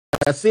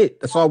That's it.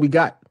 That's all we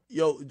got.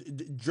 Yo,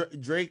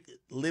 Drake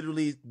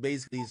literally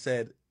basically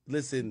said,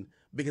 listen,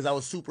 because I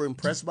was super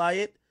impressed by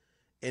it,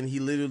 and he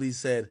literally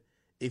said,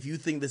 if you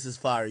think this is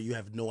fire, you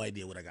have no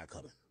idea what I got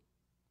coming.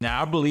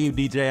 Now, I believe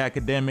DJ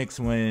Academics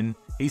when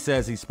he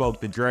says he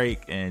spoke to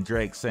Drake, and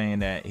Drake saying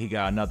that he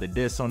got another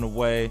diss on the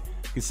way,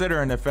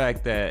 considering the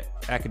fact that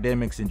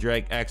Academics and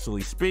Drake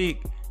actually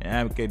speak,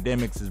 and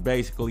Academics is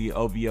basically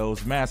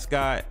OVO's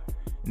mascot.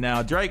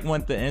 Now, Drake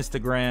went to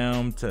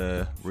Instagram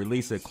to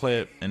release a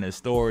clip in his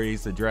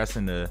stories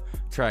addressing the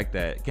track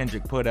that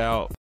Kendrick put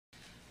out.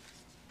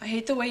 I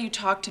hate the way you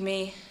talk to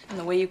me and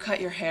the way you cut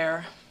your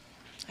hair.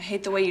 I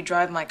hate the way you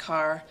drive my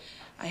car.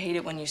 I hate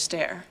it when you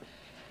stare.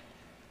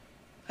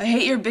 I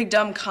hate your big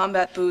dumb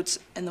combat boots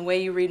and the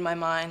way you read my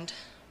mind.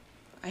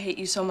 I hate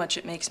you so much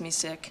it makes me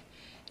sick.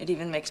 It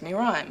even makes me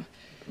rhyme.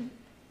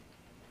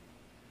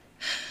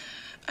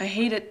 I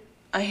hate it.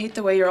 I hate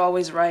the way you're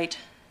always right.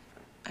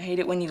 I hate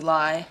it when you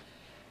lie.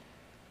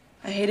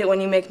 I hate it when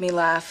you make me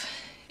laugh.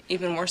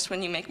 Even worse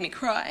when you make me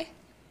cry.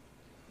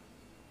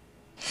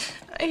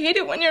 I hate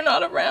it when you're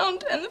not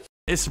around and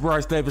It's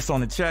Brice Davis on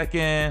the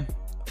check-in.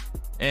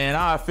 And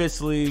I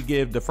officially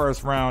give the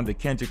first round to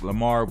Kendrick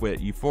Lamar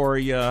with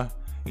Euphoria.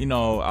 You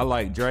know, I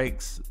like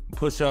Drake's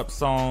push-up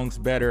songs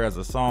better as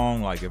a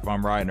song. Like if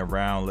I'm riding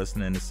around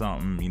listening to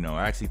something, you know,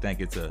 I actually think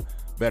it's a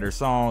better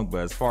song. But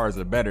as far as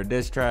a better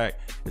diss track,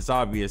 it's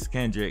obvious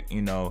Kendrick.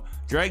 You know,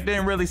 Drake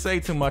didn't really say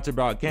too much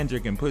about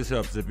Kendrick and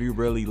push-ups if you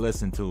really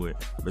listen to it.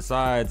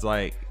 Besides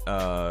like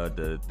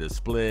the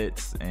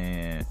splits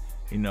and,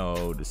 you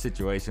know, the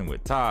situation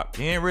with Top,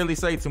 he didn't really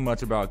say too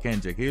much about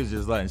Kendrick. He was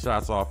just letting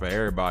shots off at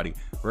everybody.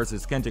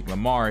 Versus Kendrick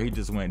Lamar, he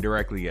just went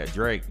directly at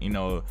Drake. You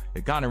know,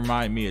 it kind of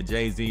reminded me of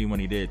Jay-Z when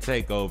he did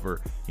Takeover.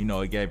 You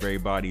know, he gave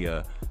everybody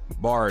a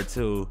bar or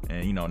two,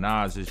 and you know,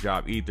 Nas just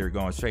dropped Ether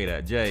going straight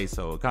at Jay,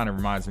 so it kind of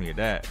reminds me of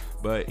that.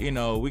 But you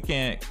know, we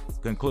can't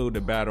conclude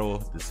the battle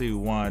to see who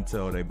won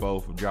until they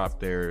both drop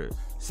their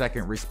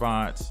second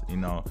response. You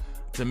know,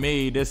 to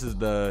me, this is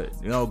the,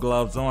 you know,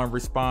 gloves on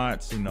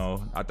response. You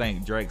know, I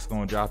think Drake's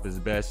gonna drop his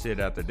best shit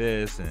after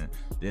this, and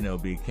then it'll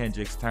be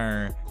Kendrick's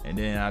turn, and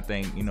then I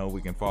think, you know,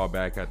 we can fall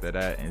back after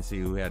that and see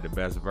who had the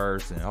best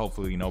verse, and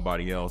hopefully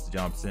nobody else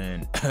jumps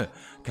in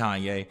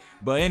Kanye.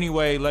 But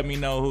anyway, let me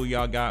know who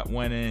y'all got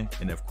winning,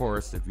 and of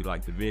course, if you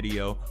like the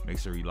video, make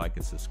sure you like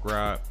and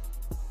subscribe.